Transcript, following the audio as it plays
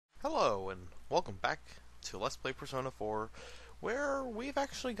Hello, and welcome back to Let's Play Persona 4, where we've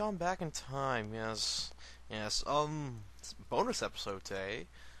actually gone back in time, yes, it's a bonus episode today,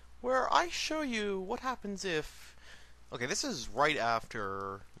 where I show you what happens if, okay, this is right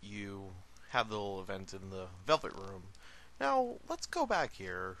after you have the little event in the Velvet Room. Now, let's go back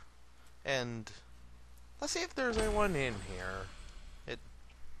here, and let's see if there's anyone in here,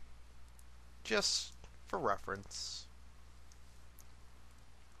 just for reference.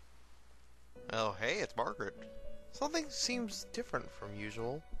 Oh, hey, it's Margaret. Something seems different from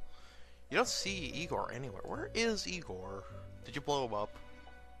usual. You don't see Igor anywhere. Where is Igor? Did you blow him up?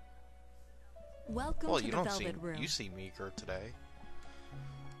 Welcome Well, to you the don't Velvet seem, Room. you seem eager today.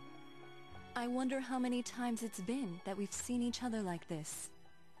 I wonder how many times it's been that we've seen each other like this.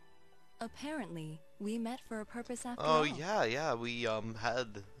 Apparently, we met for a purpose after all. Oh, yeah, we,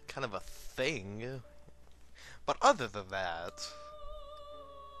 had kind of a thing. But other than that...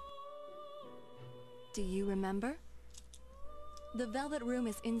 Do you remember? The Velvet Room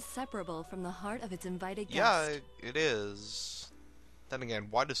is inseparable from the heart of its invited guest. Yeah, it is. Then again,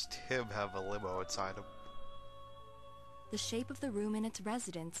 why does Tim have a limo inside him? The shape of the room and its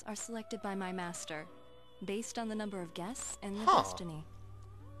residents are selected by my master, based on the number of guests and the destiny.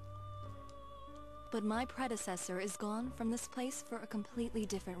 But my predecessor is gone from this place for a completely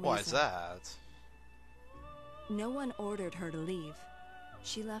different reason. Why is that? No one ordered her to leave.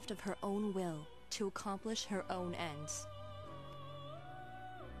 She left of her own will to accomplish her own ends.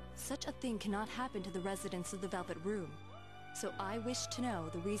 Such a thing cannot happen to the residents of the Velvet Room, so I wish to know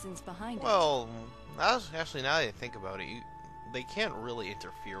the reasons behind it. Well, actually, now that I think about it, they can't really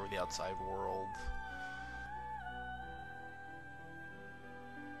interfere with the outside world.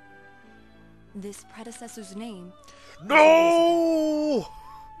 This predecessor's name... No!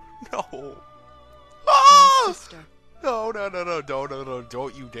 No! My Ah! sister. No,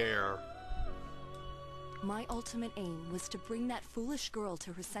 don't you dare. My ultimate aim was to bring that foolish girl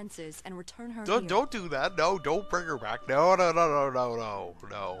to her senses and return her Don't, here. don't do that. No, don't bring her back. No.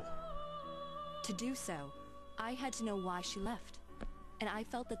 To do so, I had to know why she left, and I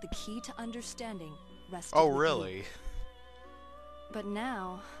felt that the key to understanding rested Oh, with you. really? But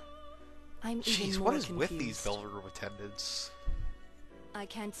now, I'm Jeez, even more what is confused. with these Velvet Room attendants? I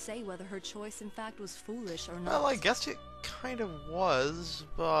can't say whether her choice in fact was foolish or not. Well, I guess it kind of was,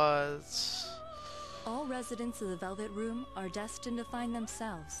 but... All residents of the Velvet Room are destined to find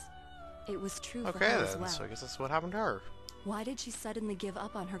themselves. It was true for Okay her as then, well. so I guess that's what happened to her. Why did she suddenly give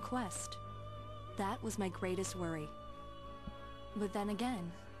up on her quest? That was my greatest worry. But then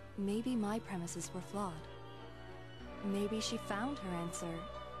again, maybe my premises were flawed. Maybe she found her answer,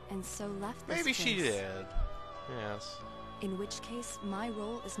 and so left this Maybe she place. did. Yes. In which case, my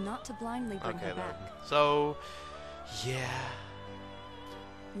role is not to blindly bring Okay her then. back. So, yeah.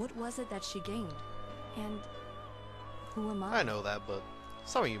 What was it that she gained? And who am I? I know that, but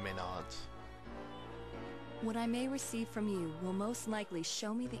some of you may not. What I may receive from you will most likely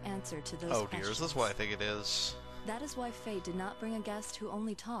show me the answer to those Oh questions. dear, is this what I think it is? That is why fate did not bring a guest who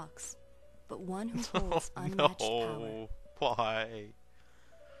only talks, but one who Oh, holds unmatched power. no. Why?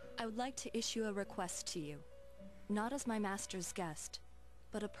 I would like to issue a request to you, not as my master's guest,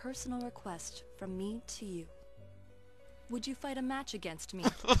 but a personal request from me to you. Would you fight a match against me?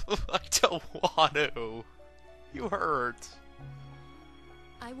 I don't want to. You hurt.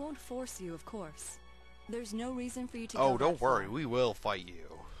 I won't force you, of course. There's no reason for you to Oh, go don't that far. worry. We will fight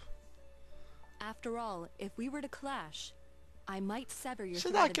you. After all, if we were to clash, I might sever your She's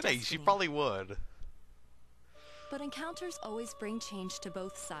thread not of kidding. She destiny. probably would. But encounters always bring change to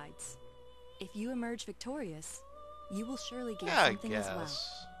both sides. If you emerge victorious, you will surely gain Yeah, I something as well.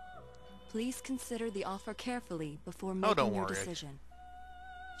 guess. Please consider the offer carefully before Oh, making don't your worry. decision.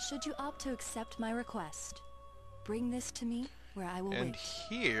 Should you opt to accept my request, bring this to me where I will And wait.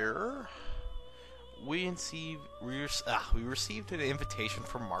 here, we received an invitation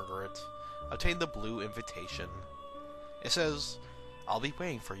from Margaret. Obtained the blue invitation. It says, "I'll be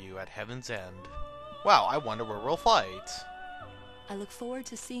waiting for you at Heaven's End." Wow, I wonder where we'll fight. I look forward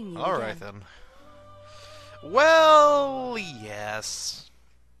to seeing you Alright again. then. Well, yes.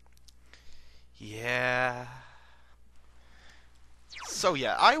 Yeah. So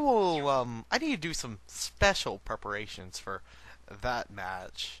yeah, I will, I need to do some special preparations for that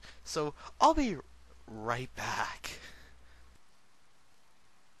match. So, I'll be right back.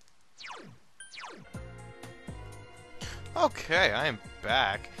 Okay, I am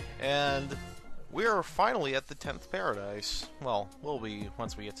back, and we are finally at the 10th paradise. Well, we'll be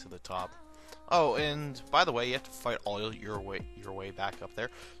once we get to the top. Oh, and by the way, you have to fight all your way back up there.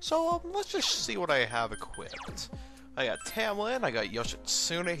 So let's just see what I have equipped. I got Tamlin, I got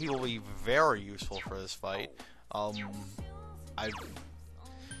Yoshitsune, he will be very useful for this fight.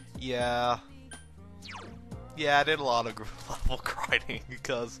 Yeah, I did a lot of level grinding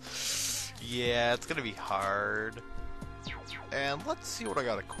because, yeah, it's gonna be hard. And let's see what I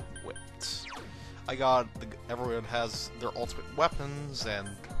got equipped. I got, everyone has their ultimate weapons and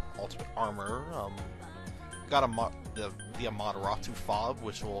ultimate armor. Got the Amaterasu Fob,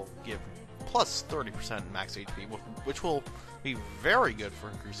 which will give plus 30% max HP, which will be very good for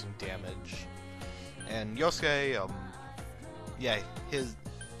increasing damage. And Yosuke, yeah,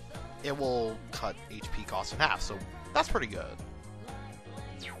 it will cut HP cost in half, so that's pretty good.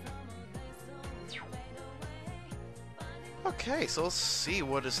 Okay, so let's see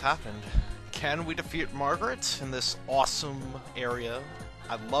what has happened. Can we defeat Margaret in this awesome area?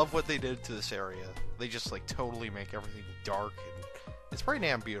 I love what they did to this area. They just like totally make everything dark, and it's pretty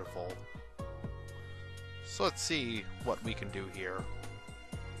damn beautiful. So let's see what we can do here.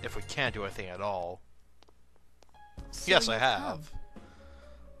 If we can't do anything at all. So Yes, I have.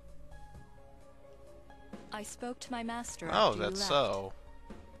 I spoke to my master Oh, after you that's left. so.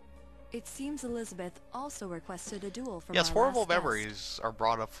 It seems Elizabeth also requested a duel for Yes, my horrible last guest. memories are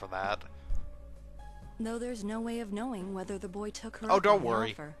brought up for that. Though there's no way of knowing whether the boy took her Oh, up don't on the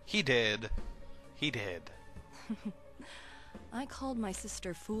worry. offer. He did. He did. I called my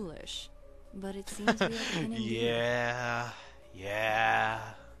sister foolish, but it seems we are kin indeed. Yeah.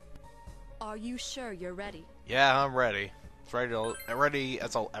 Are you sure you're ready? Yeah, I'm ready. It's ready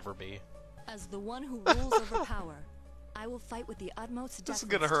as I'll ever be. As the one who rules over power, I will fight with the utmost This is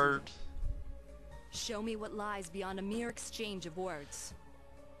deference gonna to you. hurt. Show me what lies beyond a mere exchange of words.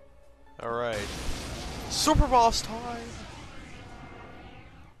 Alright. Super boss time!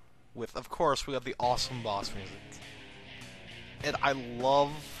 With, of course, we have the awesome boss music. And I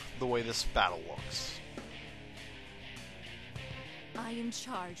love the way this battle looks. I am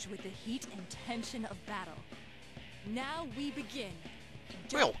charged with the heat and tension of battle. Now we begin.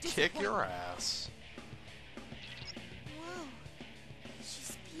 We'll Don't kick disappoint your me. ass. Whoa,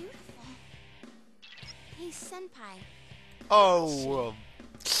 she's beautiful. Hey, Senpai, Oh, how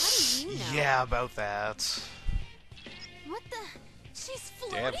do you know? yeah, about that. What the? She's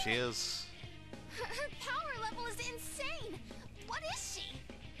floating? Damn, she is. Her power level is insane. What is she?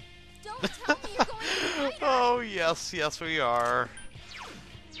 Don't tell me you're going to fight her. Oh, yes, we are.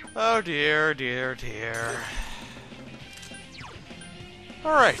 Oh, dear.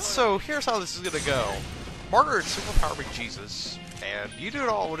 Alright, so here's how this is gonna go. Margaret's superpower McJesus, and you do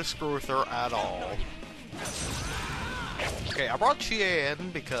not want to screw with her at all. Okay, I brought Chie in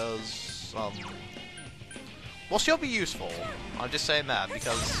because, well, she'll be useful. I'm just saying that,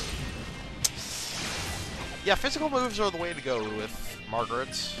 because, yeah, physical moves are the way to go with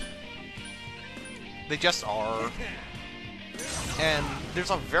Margaret. They just are. And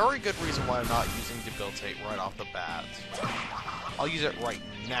there's a very good reason why I'm not using Debilitate right off the bat. I'll use it right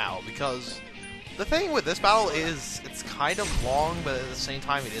now, because the thing with this battle is it's kind of long, but at the same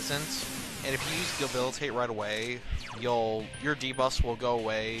time it isn't. And if you use Debilitate right away, your debuffs will go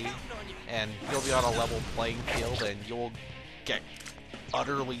away, and you'll be on a level playing field, and you'll get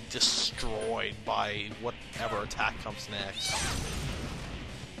utterly destroyed by whatever attack comes next.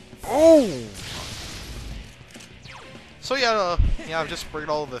 Oh! So yeah, I've just bringing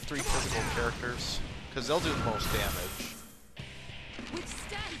all of the 3 physical characters, because they'll do the most damage.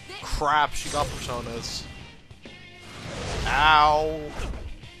 Withstand this. Crap, she got personas. Ow!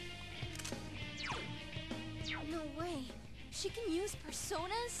 No way. She can use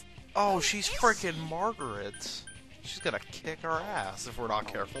personas? Oh, she's freaking Margaret. She's gonna kick our ass if we're not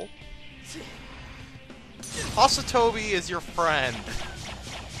careful. Also, Toby is your friend.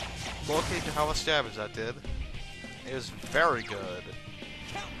 Look at how much damage that did. It was very good.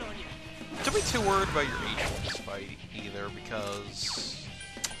 Don't be too worried about your HP in this fight either, because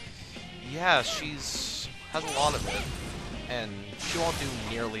she's has a lot of it, and she won't do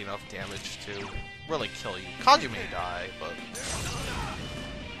nearly enough damage to really kill you. Kaji may die, but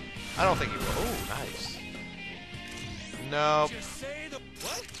I don't think he will. Oh, nice. Nope.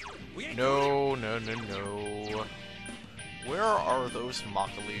 No. Where are those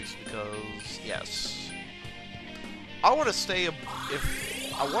Makalis? Because yes. I want to stay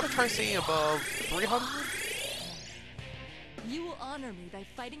I want to try staying above 300. You will honor me by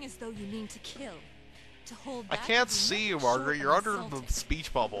fighting as though you mean to kill. To hold I back can't would be see you, nothing short Margaret. of You're under the insulting.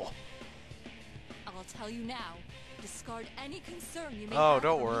 speech bubble. I'll tell you now. Discard any concern you may Oh, have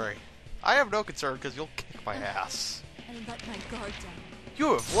don't for me, worry. I have no concern because you'll kick my ass. and let my guard down.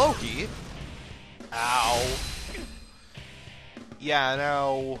 You have Loki. Ow. Yeah,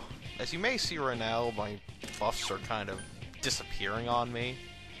 now, as you may see right now, my buffs are kind of disappearing on me.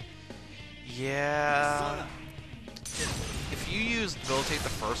 Yeah. If you used Debilitate the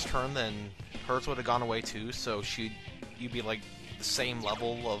first turn, then hers would have gone away too, so you'd be like the same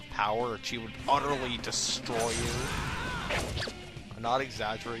level of power, and she would utterly destroy you. I'm not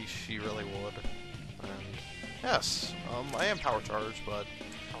exaggerating, she really would. And yes, I am power charged, but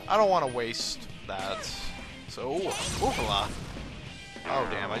I don't want to waste that. So, oofala. Oh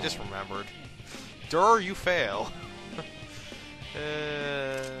damn, I just remembered. Durr, you fail.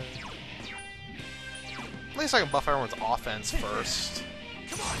 At least I can buff everyone's offense first.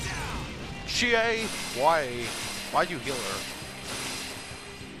 Chie, why'd you heal her?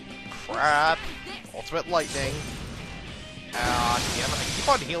 Crap. Ultimate lightning. Ah, damn it, I keep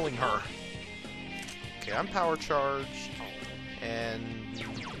on healing her. Okay, I'm power charged. And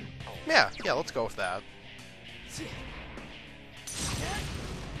yeah, let's go with that.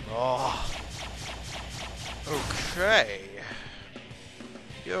 Oh. Okay.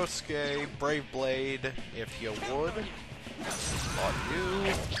 Yosuke, Brave Blade, if you would. Thought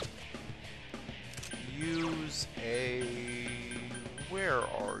you use a... Where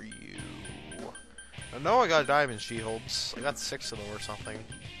are you? I know I got diamond shields. I got 6 of them or something.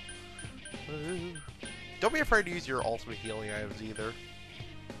 Don't be afraid to use your ultimate healing items either.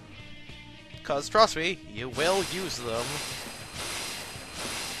 Cause trust me, you will use them.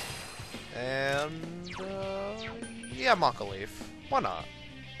 And yeah, Maka Leaf. Why not?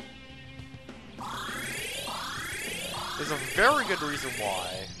 There's a very good reason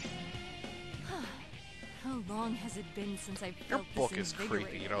why. How long has it been since I've Your felt book this is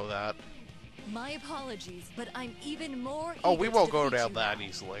creepy, you know that? My apologies, but I'm even more Oh, eager we to won't go defeat down you that now.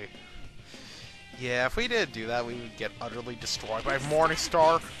 easily. Yeah, if we did do that, we would get utterly destroyed by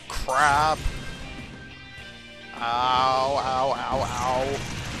Morningstar. Crap. Ow, ow, ow, ow.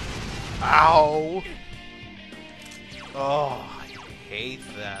 Ow. Oh, I hate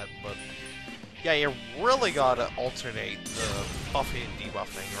that, but... Yeah, you really gotta alternate the buffing and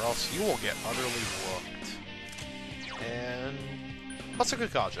debuffing, or else you will get utterly whooped. And...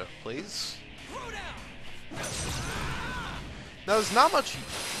 Masakakaja, please. Now, there's not much...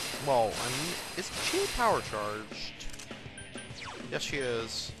 Well, I mean, is she power charged? Yes, she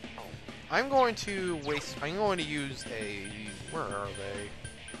is. I'm going to use a... Where are they?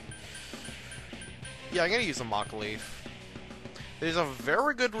 Yeah, I'm going to use a Mach Leaf. There's a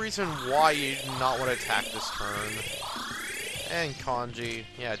very good reason why you do not want to attack this turn. And Kanji,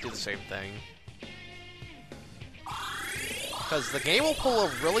 yeah, do the same thing. Because the game will pull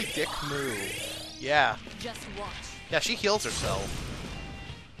a really dick move. Yeah. Just watch. Yeah, she heals herself.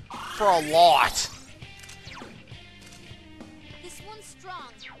 For a lot. This one's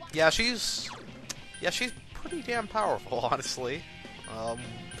strong. Yeah, she's pretty damn powerful, honestly.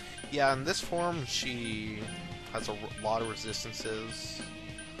 Yeah, in this form, she has a lot of resistances.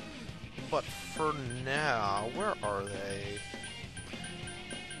 But for now, where are they?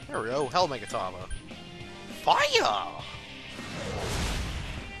 There we go, Hell Megatama. Fire!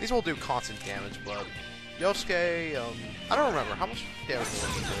 These will do constant damage, but Yosuke, I don't remember, how much damage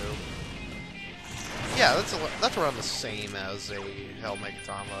will he do? Yeah, that's around the same as a Hell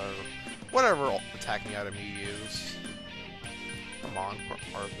Megatama, whatever attacking item you use. Come on,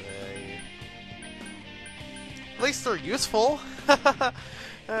 where are they? At least they're useful. They're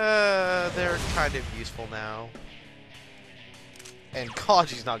kind of useful now. And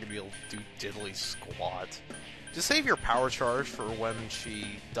Kaji's not gonna be able to do diddly squat. Just save your power charge for when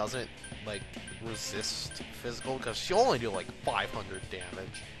she doesn't, like, resist physical, because she'll only do, like, 500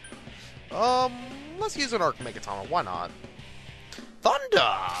 damage. Let's use an Arc Megatama, why not? Thunder!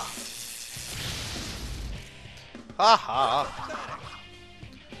 Haha!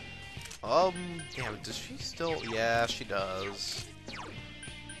 Damn, does she still... Yeah, she does.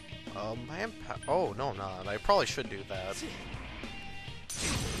 I am... Oh, no, I'm not. I probably should do that.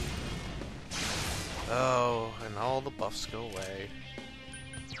 Oh, and all the buffs go away.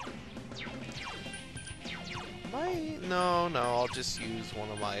 No, I'll just use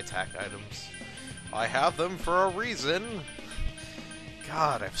one of my attack items. I have them for a reason.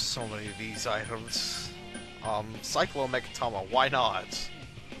 God, I have so many of these items. Cyclo Megatama, why not?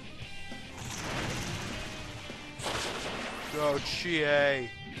 Go, Chie!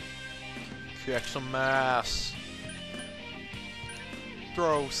 Kick some ass.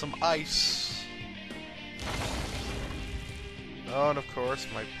 Throw some ice. Oh, and of course,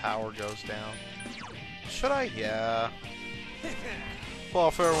 my power goes down. Should I? Yeah.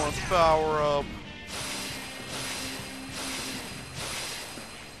 Buff everyone's power up.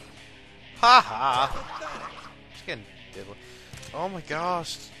 Haha! Just getting diddly. Oh my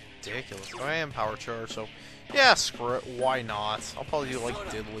gosh, ridiculous. I am power charged, so Yeah, screw it. Why not? I'll probably do like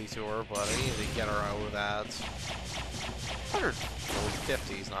diddly to her, but I need to get her out of that.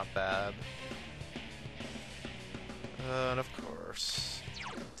 150 is not bad. And of course...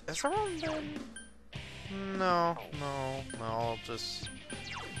 Has everyone been... No. I'll just...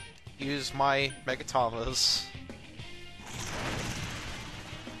 use my Megatamas.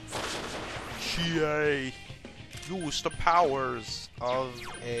 Yay! Use the powers of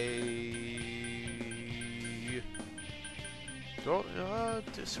a...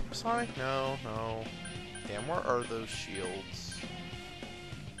 Supersonic? No. Damn, where are those shields?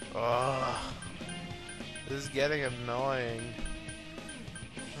 Ugh. This is getting annoying.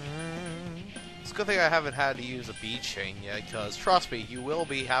 It's a good thing I haven't had to use a bead chain yet, because trust me, you will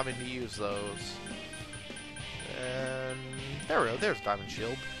be having to use those. And there we go, there's Diamond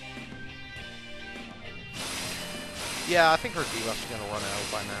Shield. Yeah, I think her debuff's gonna run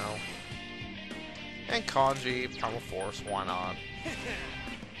out by now. And Kanji, Primal Force, why not?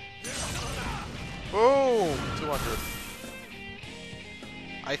 Boom! 200.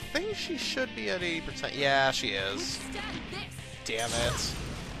 I think she should be at 80%. Yeah, she is. Damn it.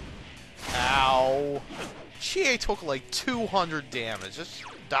 Ow. Chie took like 200 damage. Just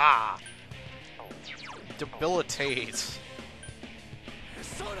debilitate.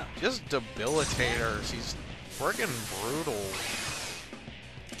 Just debilitate her. She's friggin' brutal.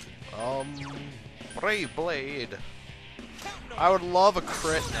 Brave Blade. I would love a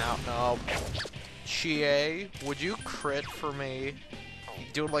crit now. No. Chie, would you crit for me?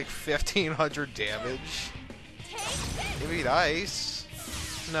 Doing like 1500 damage? It'd be nice.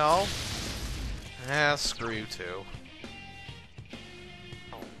 No? Screw you too.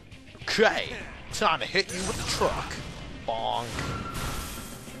 Okay, time to hit you with the truck. Bonk.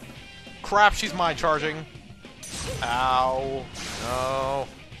 Crap, she's mind charging. Ow. No.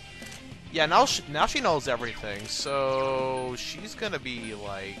 Yeah, now she knows everything, so she's gonna be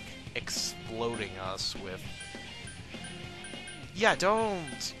like exploding us with. Yeah, don't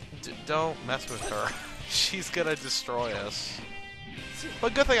mess with her. She's gonna destroy us.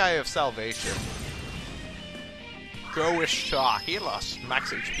 But good thing I have salvation. Go Ishtar, heal us,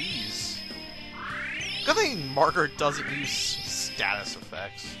 max HPs. Good thing Margaret doesn't use status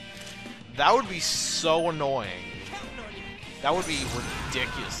effects. That would be so annoying. That would be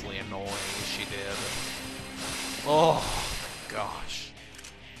ridiculously annoying if she did. Oh, gosh.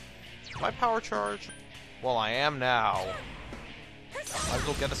 My power charge? Well, I am now. Might as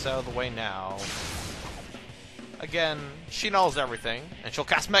well get us out of the way now. Again, she knows everything, and she'll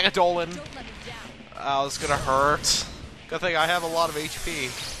cast Megadolan. Oh, it's gonna hurt. Good thing I have a lot of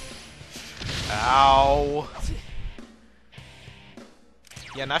HP. Ow.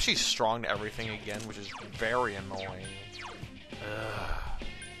 Yeah, now she's strong to everything again, which is very annoying. Ugh.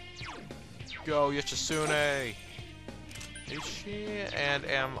 Go, Yoshitsune! Is she? And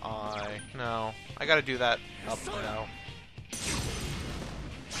am I? No. I gotta do that up now.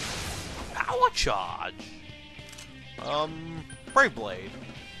 Power charge! Brave Blade.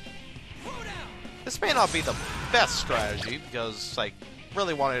 This may not be the best strategy, because, like,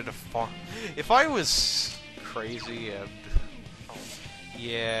 really wanted to farm. If I was crazy and...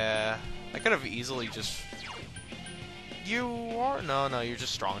 Yeah... I could have easily just... You are? No, you're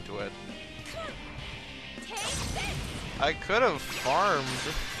just strong to it. I could have farmed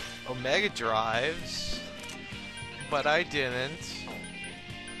Omega Drives, but I didn't.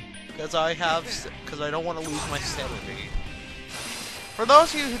 Because I don't want to lose my sanity. For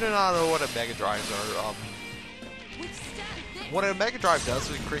those of you who do not know what Omega Drives are, what a Mega Drive does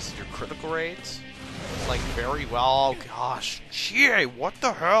is it increases your critical rate, like, very well. Oh, gosh. Gee, what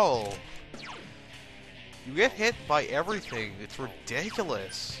the hell? You get hit by everything. It's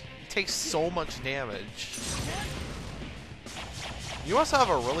ridiculous. You take so much damage. You must have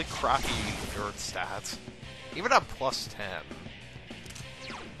a really crappy endurance stat. Even at plus 10.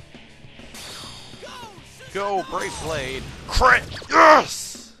 Go, Brave Blade. Crit!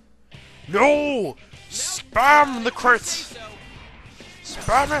 Yes! No! Spam the crit!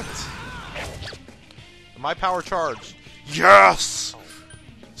 Spam it! My power charge. Yes!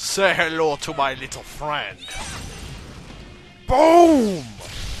 Say hello to my little friend. Boom!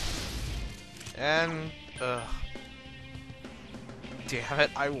 And, damn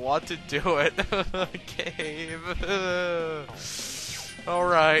it, I want to do it. Cave.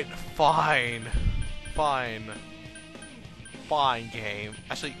 Alright, fine. Fine, game.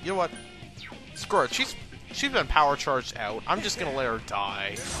 Actually, you know what? Screw it, she's been power charged out. I'm just gonna let her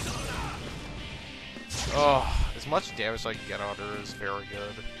die. Oh, as much damage I can get on her is very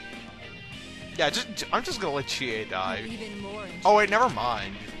good. Yeah, I'm just gonna let Chie die. Oh wait, never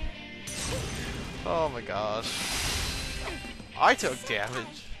mind. Oh my gosh. I took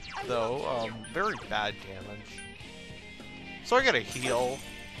damage, though. Very bad damage. So I gotta heal.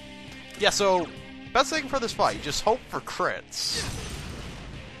 Yeah, so, best thing for this fight, just hope for crits.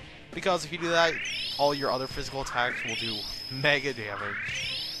 Because if you do that, all your other physical attacks will do mega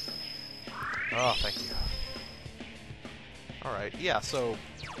damage. Oh, thank you. Alright, yeah, so,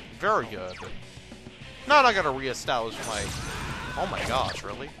 very good. Now I gotta reestablish my... Oh my gosh,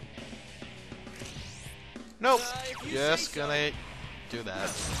 really? Nope. Just gonna do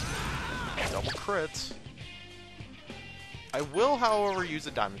that. Double crits. I will, however, use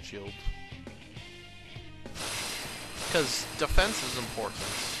a diamond shield. Because defense is important,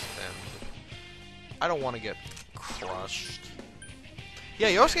 and I don't want to get crushed. Yeah,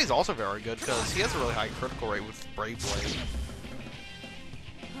 Yosuke is also very good, because he has a really high critical rate with Brave Blade.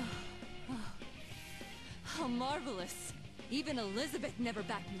 Oh, marvelous. Even Elizabeth never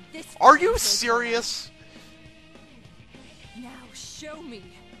backed me this far. Are you serious? Now show me.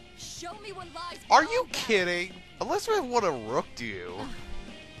 Show me what lies. Are you kidding? Elizabeth would have rooked you.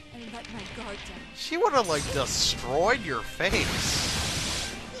 And let my guard down. She would have, like, destroyed your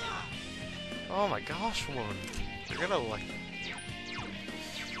face. Oh my gosh, woman. You're gonna, like...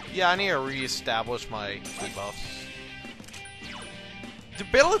 Yeah, I need to re-establish my debuffs.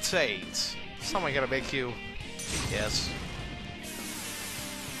 Debilitate! Something gonna make you... Yes.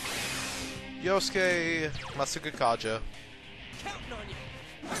 Yosuke Masuka Kaja. Counting on you.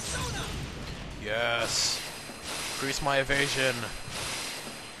 Persona. Yes. Increase my evasion.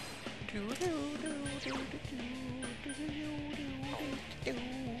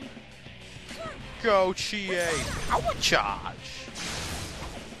 Go, Chie! Power charge!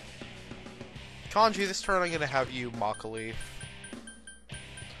 Kanji, this turn I'm gonna have you Maka Leaf.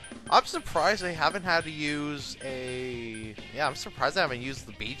 I'm surprised I haven't had to use a... Yeah, I'm surprised I haven't used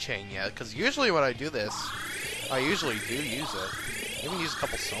the B-Chain yet, because usually when I do this, I usually do use it. Even use a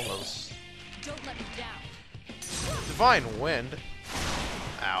couple solos. Don't let me down. Divine Wind.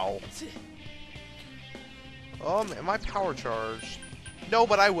 Ow. Am I power charged? No,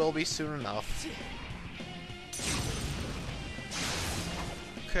 but I will be soon enough.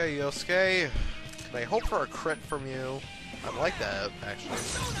 Okay, Yosuke. Can I hope for a crit from you? I like that, actually.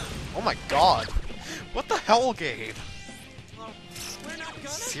 Oh my god! What the hell, game? We're not gonna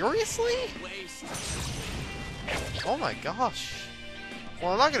Seriously? waste. Oh my gosh.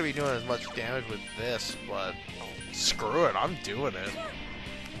 Well, I'm not gonna be doing as much damage with this, but screw it, I'm doing it.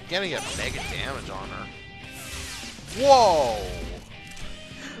 I'm gonna get mega damage on her. Whoa!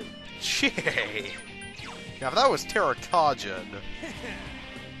 Gee! Now, if that was Terrakajin,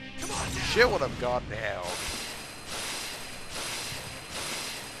 shit would have gone down.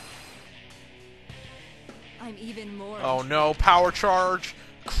 I'm even more. Oh no, power charge!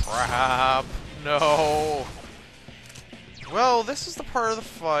 Crap! No! Well, this is the part of the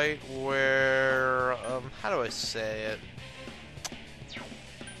fight where, how do I say it?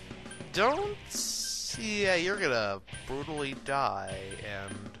 Don't... Yeah, you're gonna brutally die,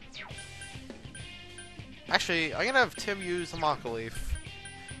 and... Actually, I'm gonna have Tim use the Maka Leaf,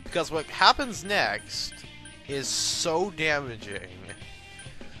 because what happens next is so damaging.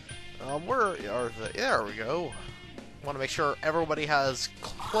 Where are the... There we go. Want to make sure everybody has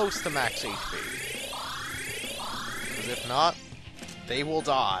close to max HP. Because if not, they will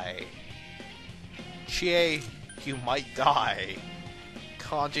die. Chie, you might die.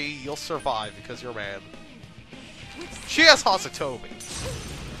 Kanji, you'll survive because you're a man. She has Hasatobi.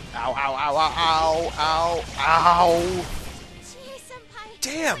 Ow, ow, ow, ow, ow, ow, ow! Chie-senpai,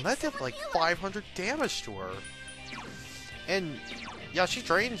 Damn, that did like 500 damage to her. And, yeah, she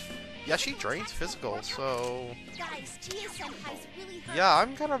drains physical, so... Guys, Chie-senpai's really hurt. Yeah,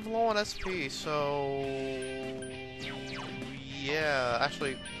 I'm kind of low on SP, so... Yeah,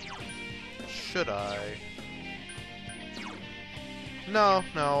 actually... Should I? No,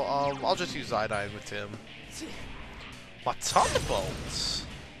 I'll just use Iodine with him. My Thunderbolts!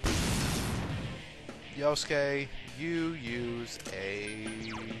 Yosuke, you use a...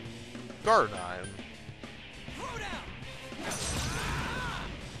 Gardenine.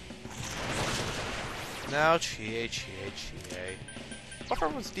 Now, Chie. Buff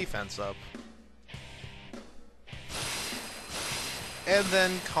everyone's defense up. And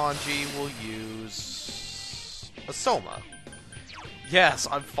then Kanji will use... a Soma. Yes,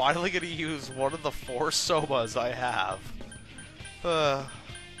 I'm finally gonna use one of the 4 Somas I have.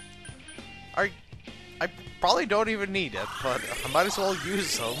 I probably don't even need it, but I might as well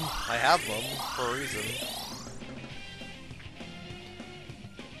use them. I have them for a reason.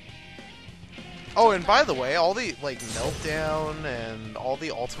 Oh, and by the way, all the, like, Meltdown and all the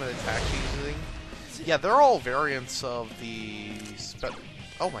ultimate attacks he's using, Yeah, they're all variants of the...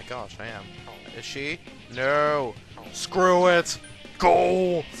 Oh my gosh, I am. Is she? No! Screw it!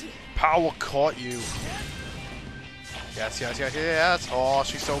 Go! Power caught you! Yes, yes, yes, yes! Oh,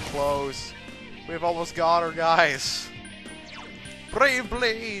 she's so close! We've almost got her, guys! Brave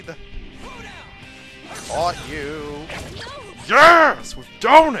Blade! Caught you! Yes! We've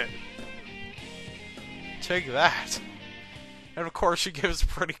done it! Take that! And of course she gives a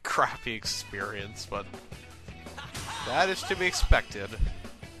pretty crappy experience, but that is to be expected.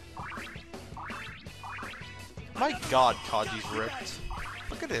 My god, Kaji's ripped.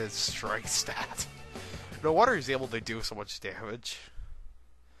 Look at his strike stat. No wonder he's able to do so much damage.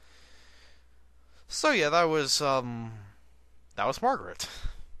 So yeah, that was Margaret.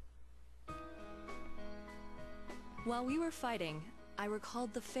 While we were fighting, I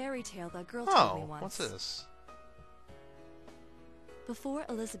recalled the fairy tale that girl told me Oh, once. what's this? Before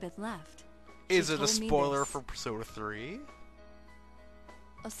Elizabeth left, Is she it a told me spoiler this. for Persona 3?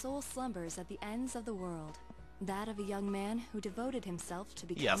 A soul slumbers at the ends of the world, that of a young man who devoted himself to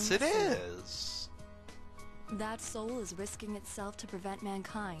becoming Yes, a it saint. is. That soul is risking itself to prevent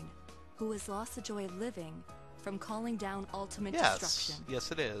mankind, who has lost the joy of living, from calling down ultimate Yes, destruction.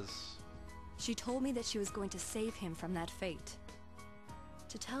 yes, it is. She told me that she was going to save him from that fate.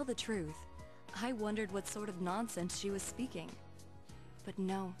 To tell the truth, I wondered what sort of nonsense she was speaking. But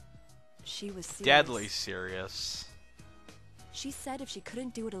no, she was serious. Deadly serious. She said if she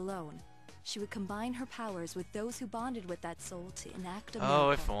couldn't do it alone, she would combine her powers with those who bonded with that soul to enact a miracle. Oh,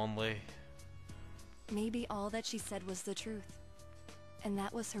 if only. Maybe all that she said was the truth. And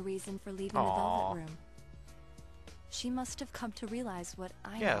that was her reason for leaving Aww. the Velvet Room. She must have come to realize what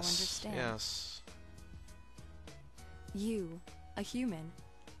I now understand. Yes. You, a human,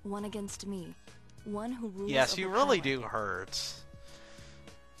 one against me, one who rules Yes, over you really power. do hurt.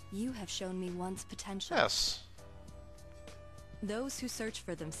 You have shown me one's potential. Yes. Those who search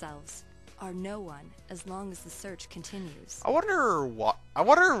for themselves are no one as long as the search continues. I wonder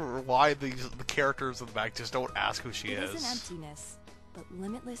why the characters in the back just don't ask who she It is. isn't emptiness, but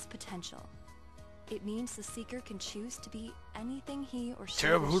limitless potential. It means the seeker can choose to be anything he or she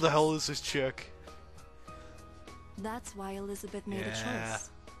Tim, who the wishes. hell is this chick? That's why Elizabeth made a Yeah. choice.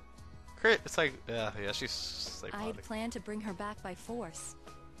 It's like, yeah, she's like, I had planned to bring her back by force,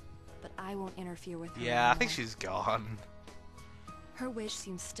 but I won't interfere with her yeah, I think anymore. she's gone. Her wish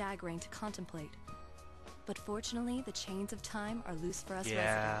seems staggering to contemplate, but fortunately the chains of time are loose for us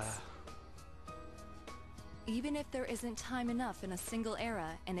Yeah. residents. Even if there isn't time enough in a single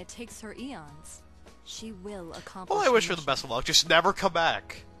era and it takes her eons, she will accomplish Well, I wish her the mission. best of luck. Just never come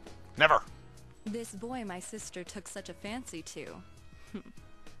back. Never. This boy my sister took such a fancy to.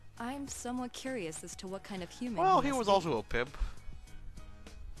 I'm somewhat curious as to what kind of human Well, he must was be. also a pimp.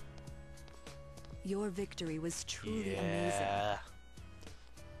 Your victory was truly amazing, Yeah.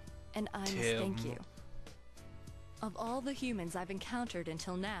 and I must Tim. thank you. Of all the humans I've encountered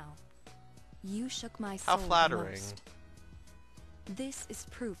until now, you shook my soul How the flattering. most. This is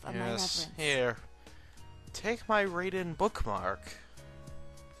proof of my Yes. reverence. Here. Take my Raiden bookmark.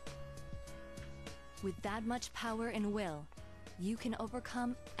 With that much power and will, you can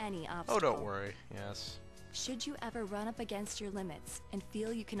overcome any obstacle. Oh, don't worry. Yes. Should you ever run up against your limits and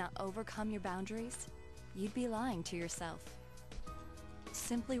feel you cannot overcome your boundaries, you'd be lying to yourself.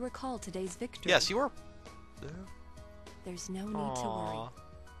 Simply recall today's victory. Yes, you were. There's no need to worry. Aww.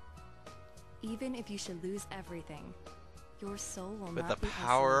 Even if you should lose everything, your soul will With not the be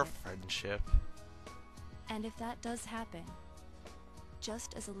power of isolated. friendship. And if that does happen,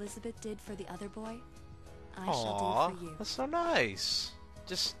 just as Elizabeth did for the other boy, I shall do for you. That's so nice.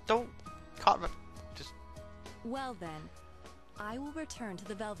 Just don't just Well then, I will return to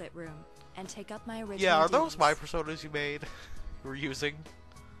the Velvet Room and take up my original yeah. Are those duties. my personas you made? You were using?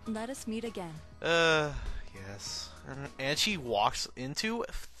 Let us meet again. Yes. And she walks into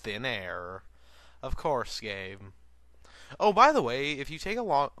thin air. Of course, game. Oh, by the way, if you take a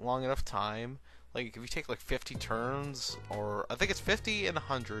long enough time, like if you take like 50 turns, or I think it's 50 and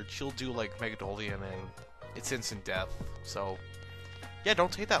 100, she'll do like Megadolian and it's instant death. So, yeah,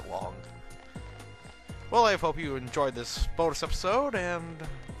 don't take that long. Well, I hope you enjoyed this bonus episode, and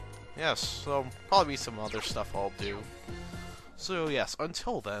yes, so probably some other stuff I'll do. So yes,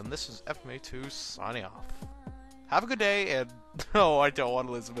 until then, this is FMA2 signing off. Have a good day, and no, I don't want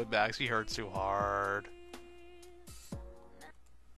Elizabeth back. She hurts too hard.